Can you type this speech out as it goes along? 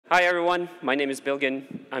Hi, everyone. My name is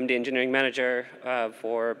Bilgin. I'm the engineering manager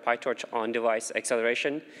for PyTorch on-device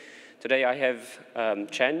acceleration. Today, I have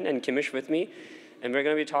Chen and Kimish with me, and we're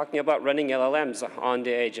going to be talking about running LLMs on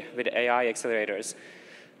the edge with AI accelerators.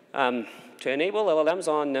 To enable LLMs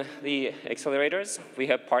on the accelerators, we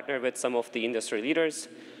have partnered with some of the industry leaders,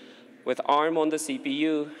 with ARM on the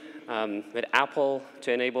CPU, with Apple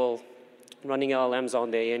to enable running LLMs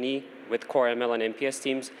on the A&E, with Core ML and MPS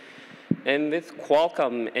teams, and with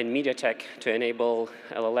Qualcomm and MediaTek to enable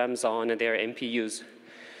LLMs on their MPUs.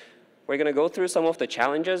 We're going to go through some of the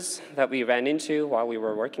challenges that we ran into while we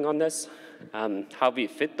were working on this, how we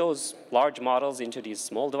fit those large models into these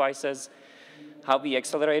small devices, how we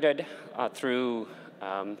accelerated through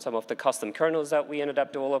some of the custom kernels that we ended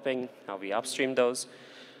up developing, how we upstreamed those.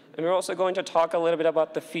 And we're also going to talk a little bit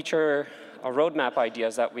about the feature roadmap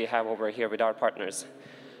ideas that we have over here with our partners.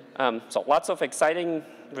 So lots of exciting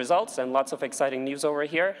results and lots of exciting news over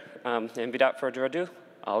here. And without further ado,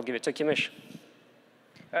 I'll give it to Kimish.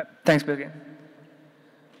 Thanks, Bilgin.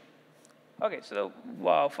 OK, so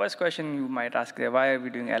first question you might ask there, why are we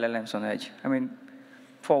doing LLMs on edge? I mean,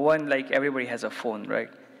 for one, like everybody has a phone, right?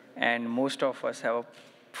 And most of us have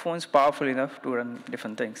phones powerful enough to run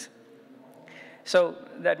different things. So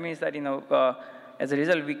that means that, as a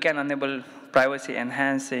result, we can enable privacy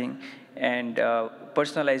enhancing and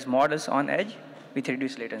personalized models on edge with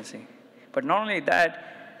reduced latency. But not only that,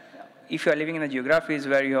 if you are living in a geographies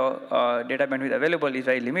where your data bandwidth available is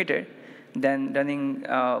very limited, then running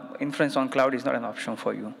inference on cloud is not an option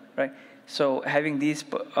for you, right? So having these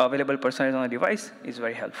available personalized on the device is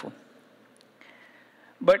very helpful.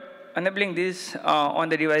 But enabling this on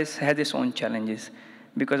the device has its own challenges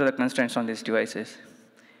because of the constraints on these devices.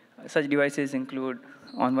 Such devices include,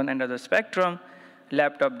 on one end of the spectrum,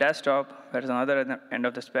 laptop, desktop, whereas on the other end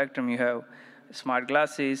of the spectrum, you have smart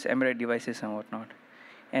glasses, embedded devices, and whatnot.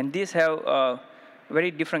 And these have very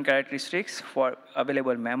different characteristics for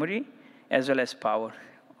available memory as well as power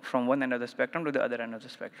from one end of the spectrum to the other end of the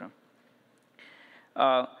spectrum.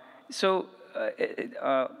 Plus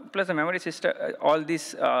the memory system, all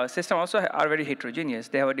these systems also are very heterogeneous.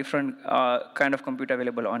 They have a different kind of compute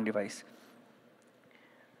available on device.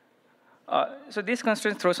 So these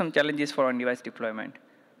constraints throw some challenges for on-device deployment.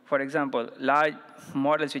 For example, large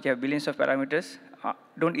models which have billions of parameters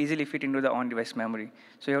don't easily fit into the on-device memory.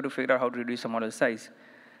 So you have to figure out how to reduce the model size.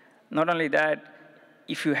 Not only that,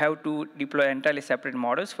 if you have to deploy entirely separate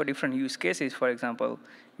models for different use cases, for example,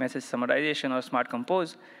 message summarization or smart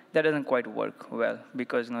compose, that doesn't quite work well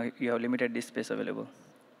because you have limited disk space available.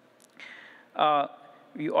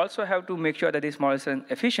 You also have to make sure that these models run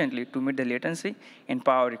efficiently to meet the latency and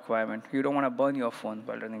power requirement. You don't want to burn your phone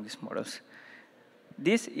while running these models.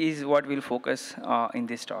 This is what we'll focus in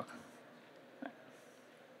this talk.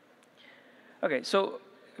 OK, so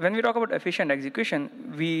when we talk about efficient execution,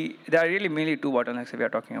 there are really mainly two bottlenecks we are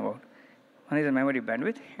talking about. One is the memory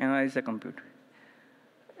bandwidth, and one is the compute.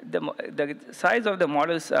 The size of the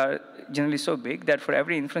models are generally so big that for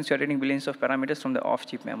every inference, you're getting billions of parameters from the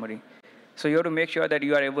off-chip memory. So you have to make sure that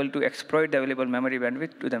you are able to exploit the available memory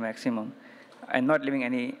bandwidth to the maximum and not leaving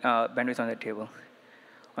any bandwidth on the table.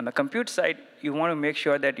 On the compute side, you want to make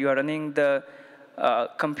sure that you are running the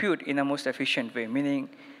compute in the most efficient way, meaning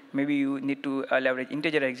maybe you need to leverage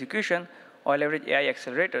integer execution or leverage AI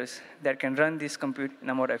accelerators that can run this compute in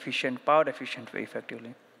a more efficient, power-efficient way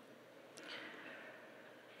effectively.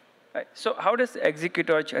 Right. So how does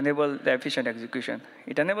ExecuTorch enable the efficient execution?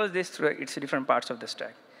 It enables this through its different parts of the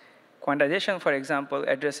stack. Quantization, for example,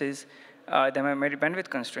 addresses the memory bandwidth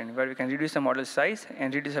constraint, where we can reduce the model size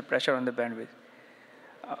and reduce the pressure on the bandwidth.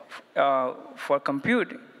 For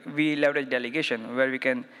compute, we leverage delegation, where we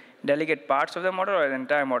can delegate parts of the model or the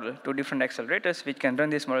entire model to different accelerators, which can run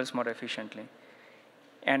these models more efficiently.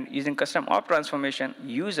 And using custom op transformation,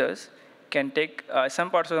 users can take some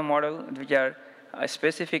parts of the model which are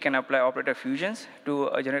specific and apply operator fusions to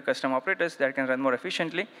generate custom operators that can run more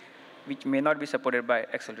efficiently, which may not be supported by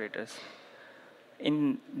accelerators.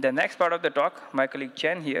 In the next part of the talk, my colleague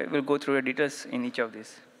Chen here will go through the details in each of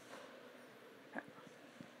these.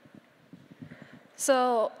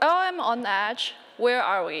 So LLM on edge, where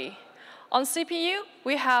are we? On CPU,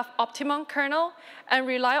 we have optimum kernel and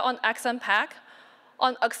rely on XMPAC.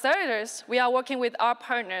 On accelerators, we are working with our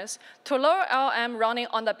partners to lower LLM running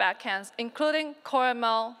on the backends, including Core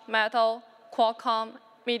ML, Metal, Qualcomm,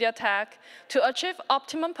 MediaTek, to achieve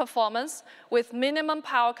optimum performance with minimum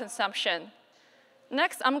power consumption.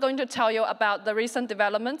 Next, I'm going to tell you about the recent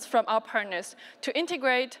developments from our partners to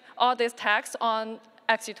integrate all these techs on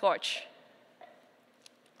ExecuTorch.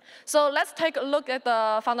 So let's take a look at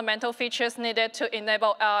the fundamental features needed to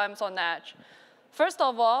enable LLMs on edge. First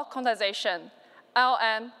of all, quantization.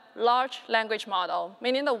 LLM, large language model,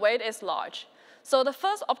 meaning the weight is large. So the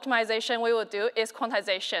first optimization we will do is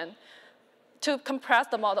quantization to compress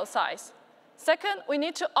the model size. Second, we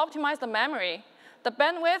need to optimize the memory. The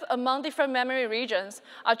bandwidth among different memory regions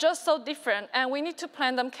are just so different, and we need to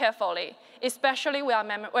plan them carefully, especially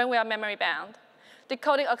when we are memory bound.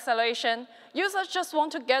 Decoding acceleration, users just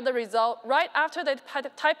want to get the result right after they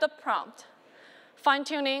type the prompt.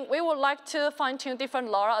 Fine-tuning, we would like to fine-tune different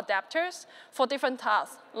LoRa adapters for different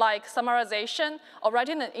tasks, like summarization or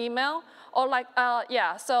writing an email, or like,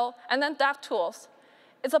 and then dev tools.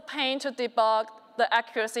 It's a pain to debug the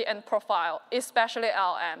accuracy and profile, especially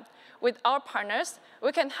LLM. With our partners,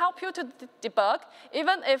 we can help you to debug,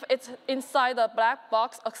 even if it's inside the black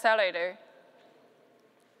box accelerator.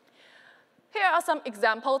 Here are some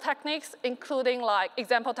example techniques, including like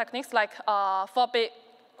 4-bit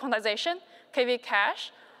quantization, KV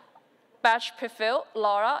cache, batch prefill,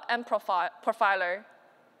 LoRa, and profiler.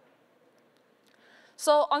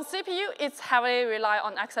 So on CPU, it's heavily rely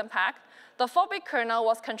on XMPAC. The 4-bit kernel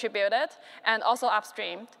was contributed and also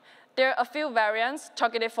upstreamed. There are a few variants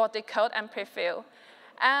targeted for decode and prefill.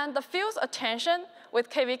 And the fuse attention with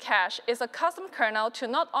KV cache is a custom kernel to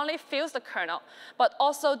not only fuse the kernel, but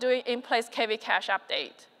also doing in-place KV cache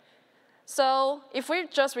update. So if we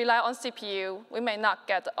just rely on CPU, we may not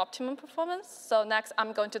get the optimum performance. So next,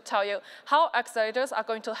 I'm going to tell you how accelerators are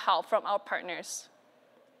going to help from our partners.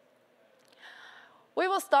 We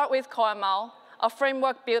will start with CoreML, a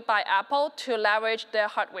framework built by Apple to leverage their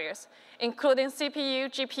hardwares, including CPU,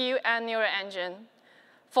 GPU, and neural engine.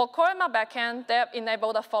 For CoreML backend, they have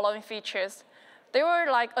enabled the following features. They were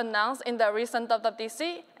announced in the recent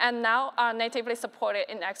WWDC and now are natively supported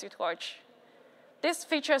in ExecuTorch. These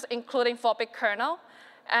features including 4-bit kernel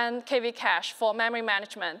and KV cache for memory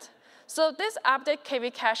management. So this update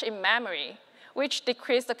KV cache in memory, which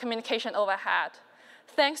decreased the communication overhead.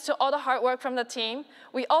 Thanks to all the hard work from the team,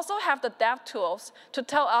 we also have the dev tools to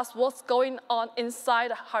tell us what's going on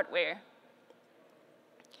inside the hardware.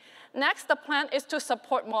 Next, the plan is to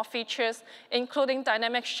support more features, including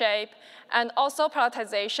dynamic shape, and also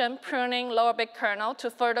prioritization, pruning lower bit kernel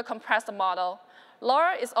to further compress the model.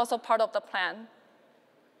 LoRa is also part of the plan.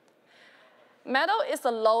 Metal is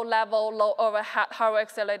a low-level, low-overhead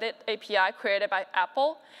hardware-accelerated API created by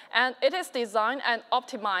Apple, and it is designed and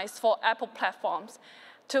optimized for Apple platforms.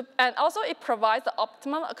 And also, it provides the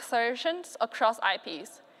optimum accelerations across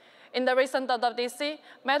IPs. In the recent WWDC,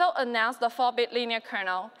 Metal announced the 4-bit linear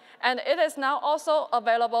kernel, and it is now also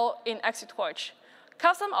available in ExecuTorch.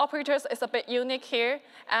 Custom operators is a bit unique here,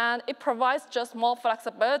 and it provides just more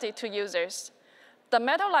flexibility to users. The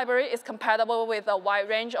Metal library is compatible with a wide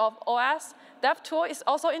range of OS. DevTool is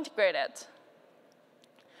also integrated.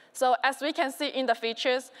 So as we can see in the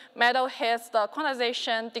features, Metal hits the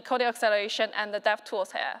quantization, decoding acceleration, and the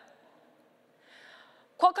DevTools here.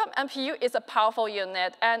 Qualcomm MPU is a powerful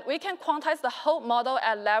unit, and we can quantize the whole model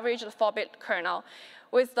and leverage the 4-bit kernel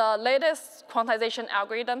with the latest quantization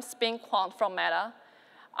algorithm SpinQuant from Meta.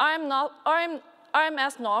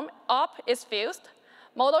 RMS norm op is fused.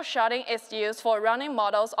 Model sharding is used for running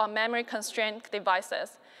models on memory-constrained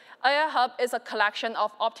devices. AI Hub is a collection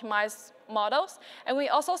of optimized models, and we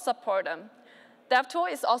also support them.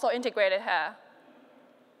 DevTool is also integrated here.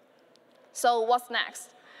 So what's next?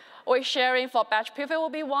 We're sharing for batch prefill will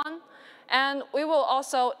be one, and we will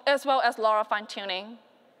also, as well as LoRa fine-tuning.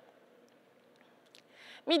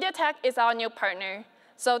 MediaTek is our new partner.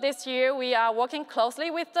 So this year, we are working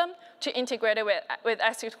closely with them to integrate it with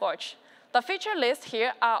ExecuTorch. The feature list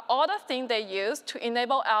here are all the things they use to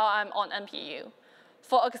enable LLM on NPU.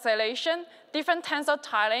 For acceleration, different tensor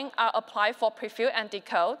tiling are applied for prefill and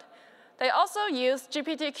decode. They also use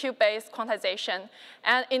GPTQ-based quantization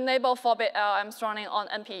and enable 4-bit LLMs running on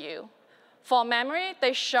NPU. For memory,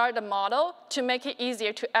 they shard the model to make it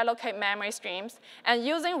easier to allocate memory streams and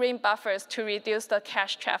using ring buffers to reduce the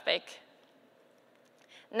cache traffic.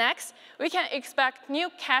 Next, we can expect new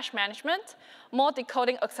cache management, more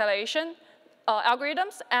decoding acceleration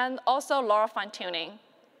algorithms, and also LoRa fine-tuning.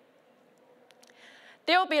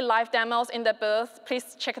 There will be live demos in the booth.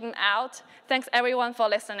 Please check them out. Thanks, everyone, for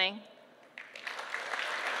listening.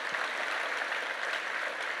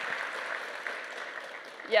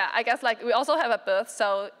 Yeah, I guess we also have a booth,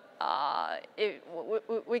 so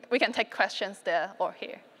we can take questions there or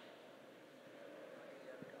here.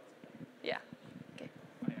 Yeah. Okay.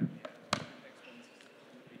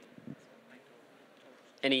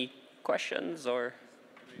 Any questions or?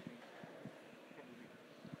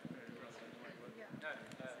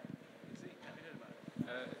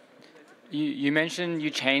 You mentioned you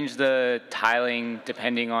change the tiling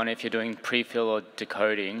depending on if you're doing prefill or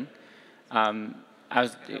decoding. I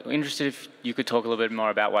was interested if you could talk a little bit more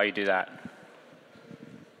about why you do that.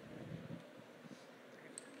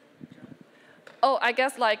 Oh, I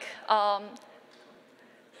guess like,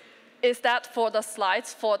 is that for the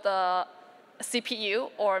slides for the CPU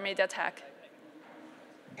or MediaTek?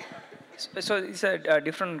 So it's a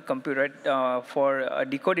different compute, right? For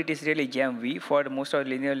decode, it is really GMV. For most of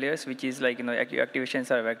the linear layers, which is like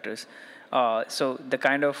activations are vectors. So the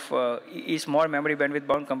kind of is more memory bandwidth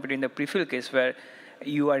bound compared in the prefill case where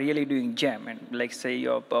you are really doing gem, and like say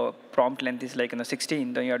your prompt length is like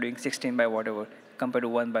 16, then you are doing 16 by whatever compared to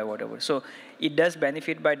 1 by whatever. So it does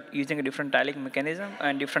benefit by using a different tiling mechanism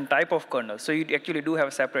and different type of kernels. So you actually do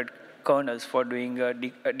have separate kernels for doing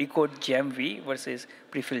decode GMV versus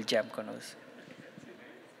prefill gem kernels.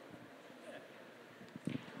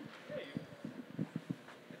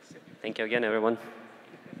 Thank you again, everyone.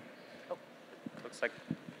 Oh, looks like.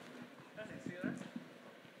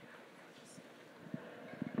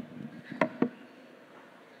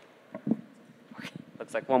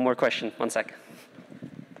 Looks like one more question. 1 sec.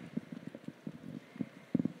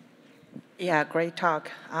 Yeah, great talk.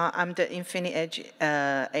 I'm the Infinite Edge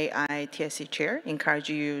AI TSC chair. Encourage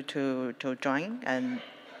you to join, and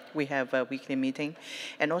we have a weekly meeting.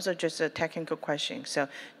 And also just a technical question. So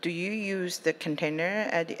do you use the container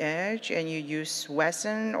at the edge, and you use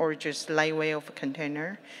Western or just lightweight of a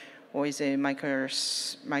container? Or is it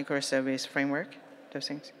microservice framework, those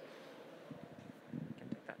things?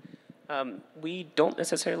 We don't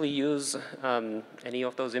necessarily use any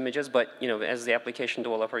of those images, but as the application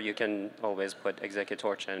developer, you can always put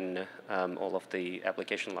ExecuTorch and all of the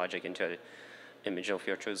application logic into an image of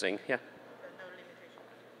your choosing. Yeah.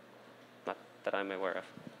 Not that I'm aware of.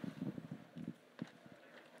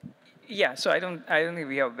 Yeah, so I don't think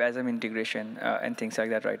we have WASM integration and things like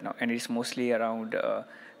that right now, and it's mostly around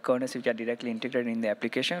kernels which are directly integrated in the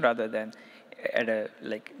application rather than at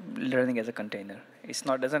running as a container.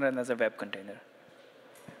 Doesn't run as a web container.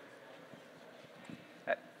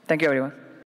 Thank you, everyone.